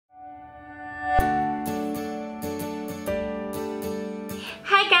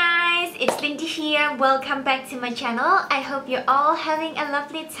Lindie here. Welcome back to my channel. I hope you're all having a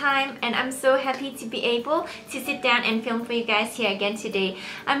lovely time and I'm so happy to be able to sit down and film for you guys here again today.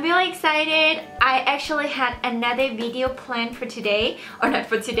 I'm really excited. I actually had another video planned for today, or not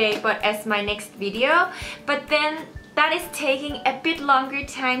for today but as my next video, but then that is taking a bit longer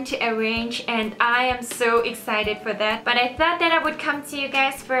time to arrange and I am so excited for that. But I thought that I would come to you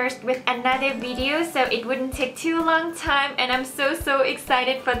guys first with another video so it wouldn't take too long time, and I'm so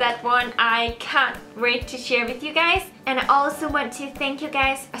excited for that one. I can't wait to share with you guys. And I also want to thank you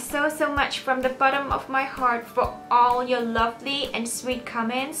guys so much from the bottom of my heart for all your lovely and sweet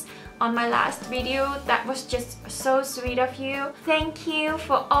comments on my last video. That was just so sweet of you. Thank you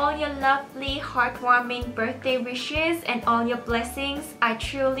for all your lovely heartwarming birthday wishes and all your blessings. I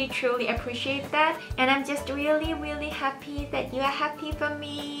truly appreciate that, and I'm just really happy that you are happy for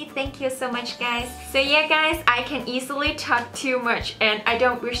me. Thank you so much guys. So yeah guys, I can easily talk too much and I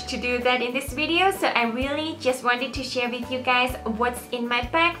don't wish to do that in this video, so I really just wanted to share with you guys what's in my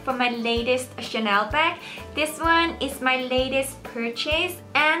bag for my latest Chanel bag. This one is my latest purchase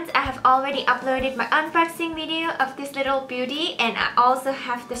and I have already uploaded my unboxing video of this little beauty, and I also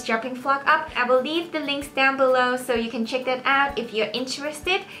have the shopping vlog up. I will leave the links down below so you can check that out if you're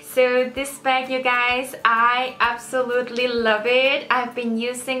interested. So this bag, you guys, I absolutely love it. I've been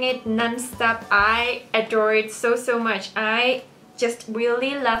using it non-stop. I adore it so much. I just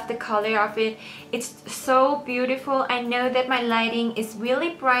really love the color of it. It's so beautiful. I know that my lighting is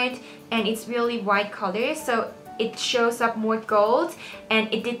really bright and it's really white color, so it shows up more gold,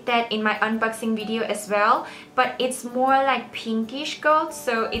 and it did that in my unboxing video as well, but it's more like pinkish gold,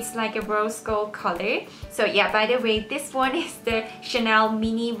 so it's like a rose gold color. So yeah, by the way, this one is the Chanel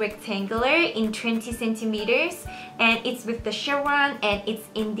mini rectangular in 20 centimeters, and it's with the chevron and it's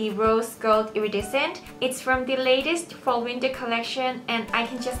in the rose gold iridescent. It's from the latest fall winter collection and I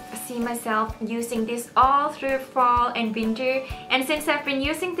can just see myself using this all through fall and winter. And since I've been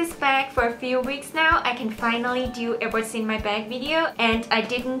using this bag for a few weeks now, I can finally do a what's in my bag video, and I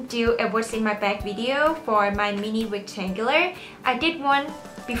didn't do a what's in my bag video for my mini rectangular. I did one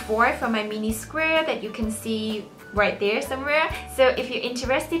before for my mini square that you can see right there somewhere. So if you're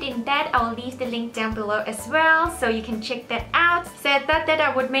interested in that, I'll leave the link down below as well so you can check that out. So I thought that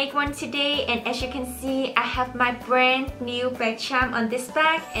I would make one today, and as you can see, I have my brand new bag charm on this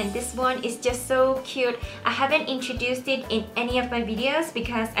bag, and this one is just so cute. I haven't introduced it in any of my videos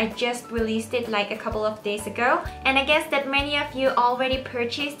because I just released it like a couple of days ago, and I guess that many of you already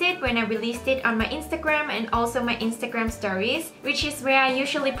purchased it when I released it on my Instagram and also my Instagram stories, which is where I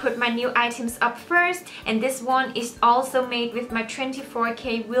usually put my new items up first. And this one is also made with my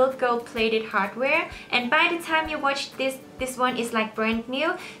 24K real gold plated hardware, and by the time you watch this one is like brand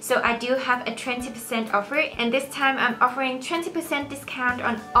new. So I do have a 20% offer, and this time I'm offering 20% discount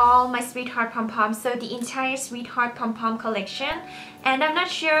on all my Sweetheart Pom Pom, so the entire Sweetheart Pom Pom collection. And I'm not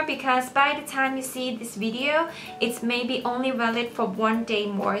sure because by the time you see this video, it's maybe only valid for 1 day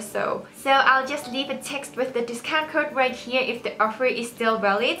more. So I'll just leave a text with the discount code right here if the offer is still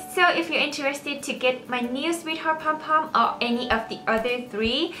valid. So if you're interested to get my new Sweetheart Pom Pom or any of the other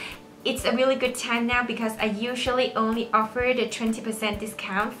three, it's a really good time now because I usually only offer the 20%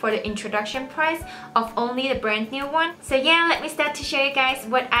 discount for the introduction price of only the brand new one. So yeah, let me start to show you guys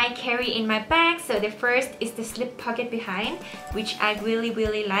what I carry in my bag. So the first is the slip pocket behind, which I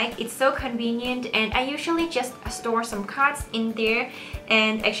really like. It's so convenient, and I usually just store some cards in there,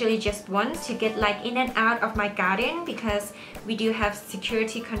 and actually just one to get like in and out of my garden because we do have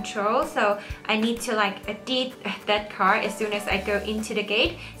security control, so I need to like deed that car as soon as I go into the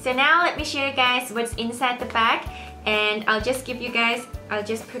gate. So now let me show you guys what's inside the bag, and I'll just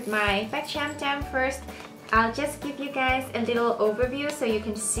put my bag charm down first. I'll just give you guys a little overview so you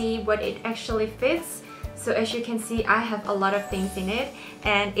can see what it actually fits. So as you can see, I have a lot of things in it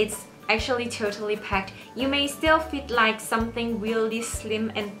and it's actually totally packed. You may still fit like something really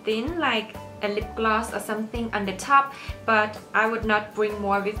slim and thin, like a lip gloss or something on the top, but I would not bring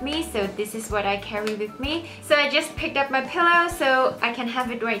more with me, so this is what I carry with me. So I just picked up my pillow so I can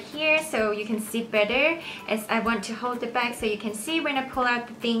have it right here so you can see better, as I want to hold the bag so you can see when I pull out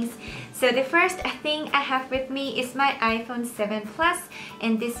the things. So the first thing I have with me is my iPhone 7 Plus,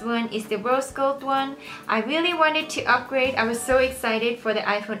 and this one is the rose gold one. I really wanted to upgrade. I was so excited for the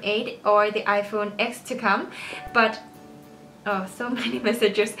iPhone 8 or the iPhone X to come, but oh, so many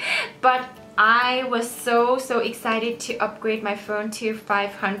messages. But I was so excited to upgrade my phone to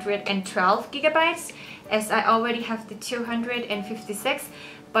 512 gigabytes as I already have the 256,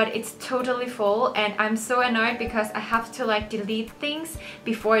 but it's totally full, and I'm so annoyed because I have to like delete things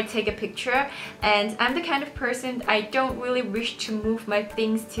before I take a picture, and I'm the kind of person I don't really wish to move my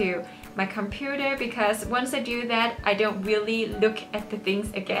things to my computer, because once I do that, I don't really look at the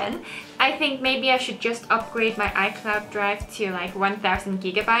things again. I think maybe I should just upgrade my iCloud drive to like 1000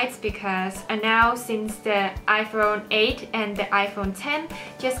 gigabytes, because now since the iPhone 8 and the iPhone 10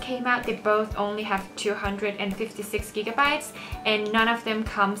 just came out, they both only have 256 gigabytes and none of them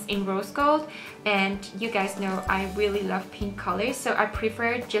comes in rose gold. And you guys know I really love pink colors, so I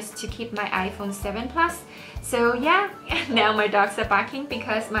prefer just to keep my iPhone 7 Plus. So yeah, now my dogs are barking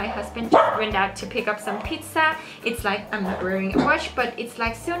because my husband just went out to pick up some pizza. It's like, I'm not wearing a watch, but it's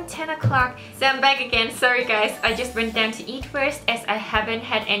like soon 10 o'clock. So I'm back again. Sorry guys, I just went down to eat first as I haven't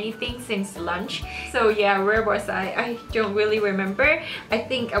had anything since lunch. So yeah, where was I? I don't really remember. I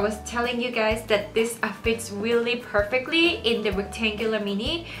think I was telling you guys that this fits really perfectly in the rectangular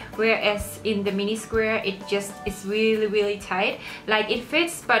mini, whereas in the mini square it just is really tight. Like it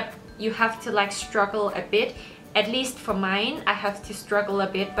fits, but you have to like struggle a bit. At least for mine, I have to struggle a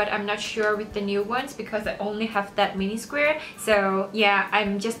bit, but I'm not sure with the new ones because I only have that mini square. So yeah,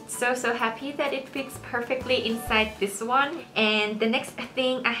 I'm just so happy that it fits perfectly inside this one. And the next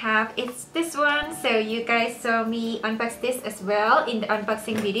thing I have is this one. So you guys saw me unbox this as well in the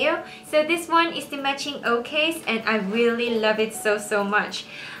unboxing video. So this one is the matching O case and I really love it so much.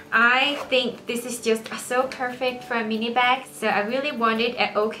 I think this is just so perfect for a mini bag. So I really wanted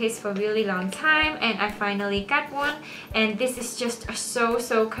an O case for a really long time and I finally got one. And this is just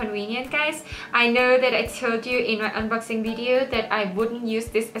so convenient, guys. I know that I told you in my unboxing video that I wouldn't use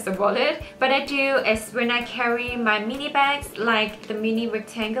this as a wallet, but I do, as when I carry my mini bags like the mini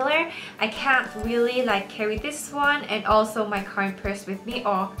rectangular, I can't really like carry this one and also my coin purse with me,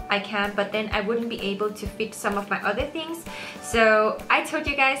 or I can, but then I wouldn't be able to fit some of my other things. So I told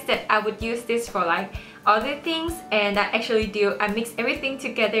you guys that I would use this for like other things, and I actually do. I mix everything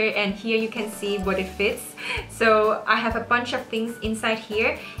together and here you can see what it fits. So I have a bunch of things inside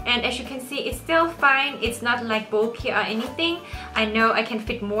here and as you can see it's still fine. It's not like bulky or anything. I know I can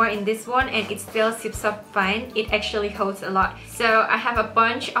fit more in this one and it still zips up fine. It actually holds a lot. So I have a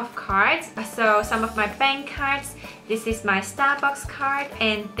bunch of cards. So some of my bank cards. This is my Starbucks card,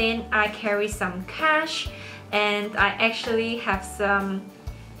 and then I carry some cash, and I actually have some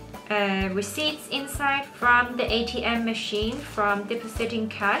receipts inside from the ATM machine from depositing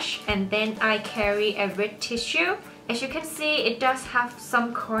cash, and then I carry a red tissue. As you can see, it does have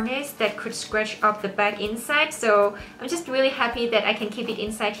some corners that could scratch up the bag inside, so I'm just really happy that I can keep it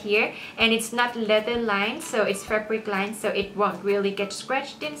inside here. And it's not leather lined, so it's fabric lined, so it won't really get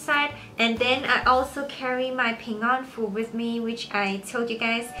scratched inside. And then I also carry my ping an fu with me, which I told you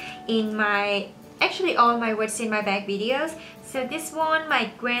guys in my actually all my what's in my bag videos. So this one, my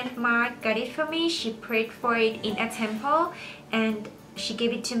grandma got it for me. She prayed for it in a temple and she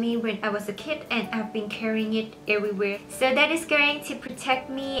gave it to me when I was a kid, and I've been carrying it everywhere. So that is going to protect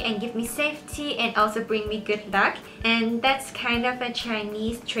me and give me safety and also bring me good luck. And that's kind of a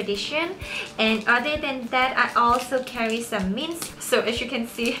Chinese tradition. And other than that, I also carry some mints. So as you can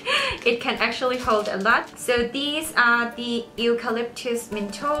see, it can actually hold a lot. So these are the eucalyptus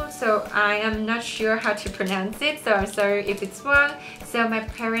menthol. So I am not sure how to pronounce it, so I'm sorry if it's wrong. So my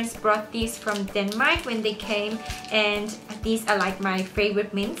parents brought these from Denmark when they came, and these are like my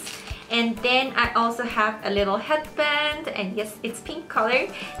favorite mints. And then I also have a little headband, and yes, it's pink color.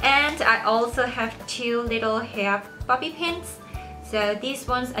 And I also have two little hair bobby pins. So these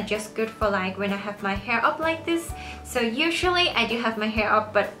ones are just good for like when I have my hair up like this. So usually I do have my hair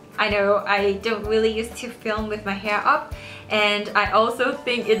up, but I know I don't really used to film with my hair up. And I also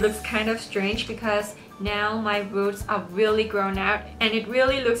think it looks kind of strange because now my roots are really grown out and it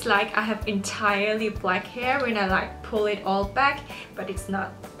really looks like I have entirely black hair when I like pull it all back, but it's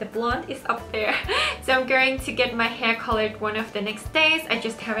not. The blonde is up there. So I'm going to get my hair colored one of the next days. I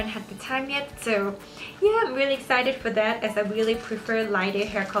just haven't had the time yet. So yeah, I'm really excited for that as I really prefer lighter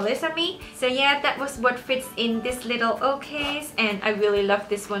hair colors on me. So yeah, that was what fits in this little O case, and I really love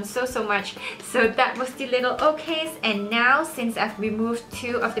this one so much. So that was the little O case, and now since I've removed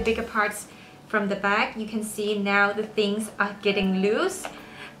two of the bigger parts from the bag, you can see now the things are getting loose,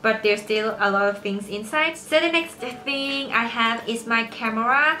 but there's still a lot of things inside. So the next thing I have is my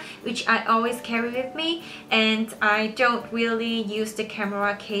camera, which I always carry with me, and I don't really use the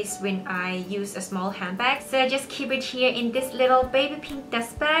camera case when I use a small handbag. So I just keep it here in this little baby pink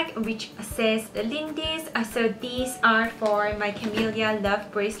dust bag, which says LindieSs. So these are for my CAMELLIA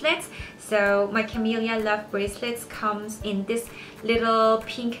love bracelets. So my Camellia Love bracelets comes in this little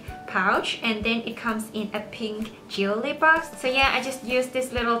pink pouch, and then it comes in a pink jewelry box. So yeah, I just use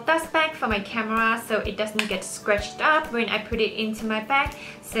this little dust bag for my camera so it doesn't get scratched up when I put it into my bag.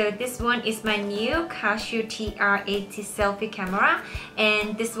 So this one is my new Casio TR80 selfie camera,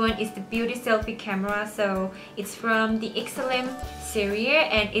 and this one is the beauty selfie camera. So it's from the XLM series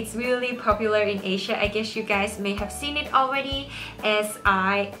and it's really popular in Asia. I guess you guys may have seen it already, as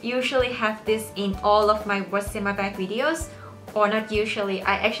I usually have this in all of my what's in my bag videos. Or not usually,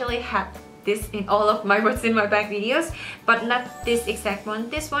 I actually had this in all of my what's in my bag videos, but not this exact one.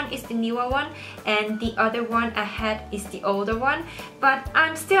 This one is the newer one, and the other one I had is the older one, but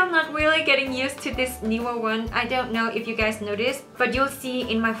I'm still not really getting used to this newer one. I don't know if you guys noticed, but you'll see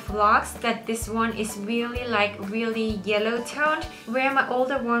in my vlogs that this one is really yellow toned, where my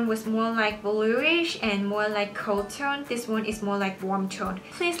older one was more like bluish and more like cold toned. This one is more like warm toned.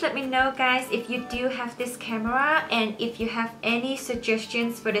 Please let me know, guys, if you do have this camera and if you have any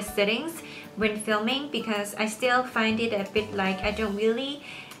suggestions for the settings when filming, because I still find it a bit like I don't really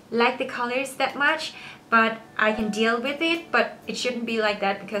like the colors that much, but I can deal with it. But it shouldn't be like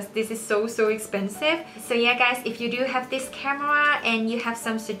that because this is so expensive. So yeah, guys, if you do have this camera and you have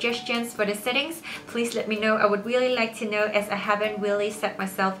some suggestions for the settings, please let me know. I would really like to know, as I haven't really set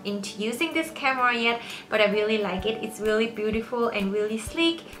myself into using this camera yet, but I really like it. It's really beautiful and really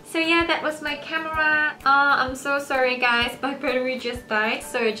sleek. So yeah, that was my camera. I'm so sorry, guys, my battery just died,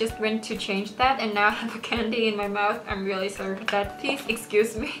 so I just went to change that and now I have a candy in my mouth. I'm really sorry for that, please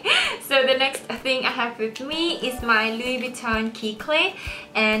excuse me. So the next thing I have with me is my Louis Vuitton key clay,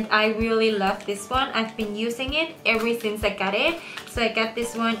 and I really love this one. I've been using it ever since I got it. So I got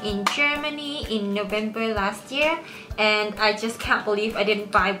this one in Germany in November last year, and I just can't believe I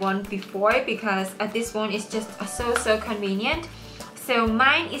didn't buy one before, because this one is just so convenient. So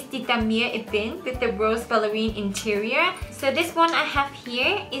mine is the Damier Ebene with the rose ballerine interior. So this one I have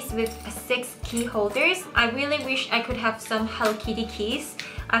here is with 6 key holders. I really wish I could have some Hello Kitty keys.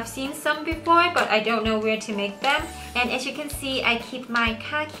 I've seen some before, but I don't know where to make them. And as you can see, I keep my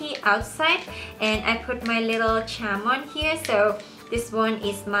car key outside and I put my little charm on here. So this one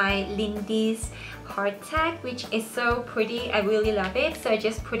is my LindieSs heart tag, which is so pretty. I really love it. So I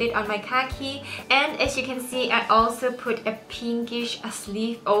just put it on my car key, and as you can see, I also put a pinkish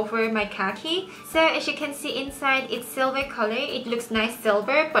sleeve over my car key. So as you can see inside, it's silver color. It looks nice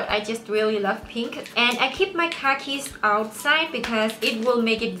silver, but I just really love pink. And I keep my car keys outside because it will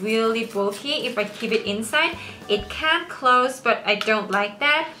make it really bulky if I keep it inside. It can't close, but I don't like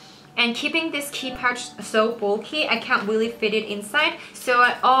that. And keeping this key pouch so bulky, I can't really fit it inside. So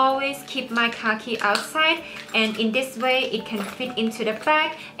I always keep my car key outside, and in this way it can fit into the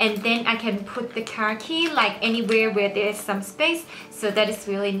bag, and then I can put the car key like anywhere where there's some space. So that is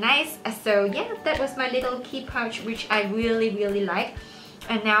really nice. So yeah, that was my little key pouch, which I really like.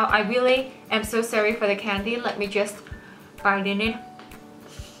 And now I really am so sorry for the candy. Let me just bite in it.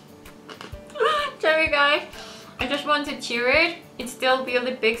 Sorry, guys. I just want to chew it. It's still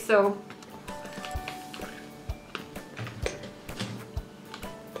really big, so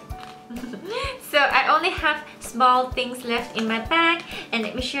so I only have small things left in my bag, and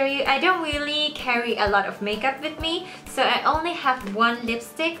let me show you. I don't really carry a lot of makeup with me, so I only have one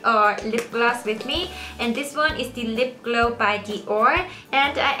lipstick or lip gloss with me, and this one is the Lip Glow by Dior.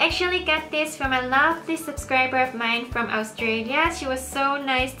 And I actually got this from a lovely subscriber of mine from Australia. She was so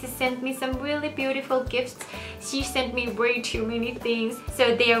nice to send me some really beautiful gifts. She sent me way too many things,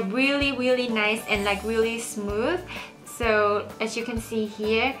 so they are really nice and like really smooth. So as you can see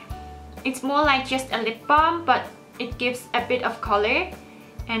here, it's more like just a lip balm, but it gives a bit of color,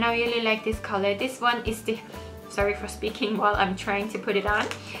 and I really like this color. This one is the, sorry for speaking while I'm trying to put it on.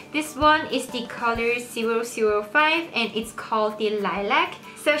 This one is the color 005, and it's called the Lilac.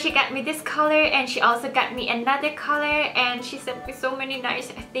 So she got me this color, and she also got me another color, and she sent me so many nice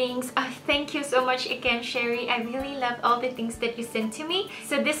things. Thank you so much again, Sherry. I really love all the things that you sent to me.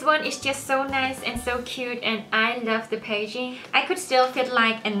 So this one is just so nice and so cute, and I love the packaging. I could still fit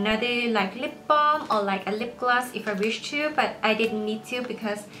like another like lip balm or like a lip gloss if I wish to, but I didn't need to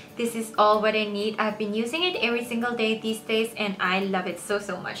because this is all what I need. I've been using it every single day these days, and I love it so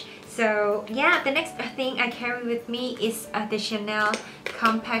much. So yeah, the next thing I carry with me is the Chanel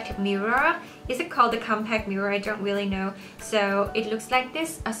compact mirror. Is it called the compact mirror? I don't really know. So it looks like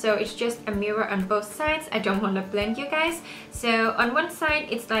this. So it's just a mirror on both sides. I don't want to blend you guys. So on one side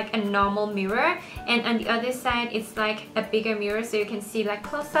it's like a normal mirror, and on the other side it's like a bigger mirror, so you can see like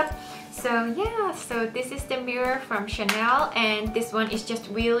close up. So yeah, so this is the mirror from Chanel, and this one is just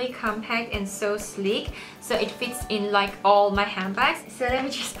really compact and so sleek, so it fits in like all my handbags. So let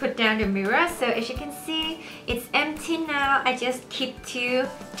me just put down the mirror. So as you can see, it's empty now. I just keep 2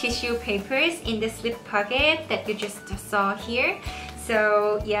 tissue papers in the slip pocket that you just saw here.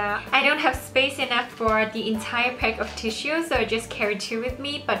 So yeah, I don't have space enough for the entire pack of tissue, so I just carry 2 with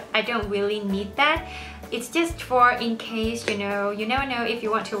me, but I don't really need that. It's just for in case, you know, you never know if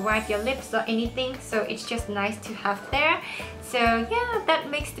you want to wipe your lips or anything, so it's just nice to have there. So yeah, that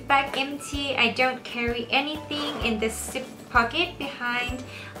makes the bag empty. I don't carry anything in the zip pocket behind.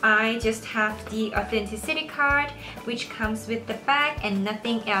 I just have the authenticity card, which comes with the bag, and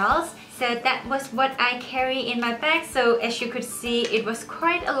nothing else. So that was what I carry in my bag. So as you could see, it was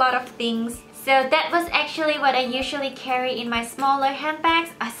quite a lot of things. So that was actually what I usually carry in my smaller handbags.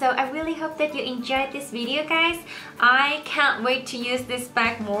 So I really hope that you enjoyed this video, guys. I can't wait to use this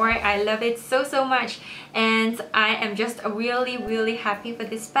bag more. I love it so much, and I am just really happy for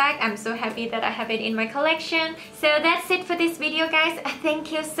this bag. I'm so happy that I have it in my collection. So that's it for this video, guys.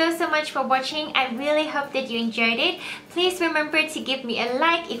 Thank you so much for watching. I really hope that you enjoyed it. Please remember to give me a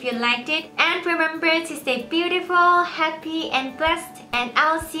like if you liked it, and remember to stay beautiful, happy and blessed, and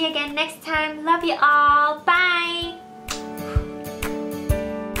I'll see you again next time. Love you all. Bye!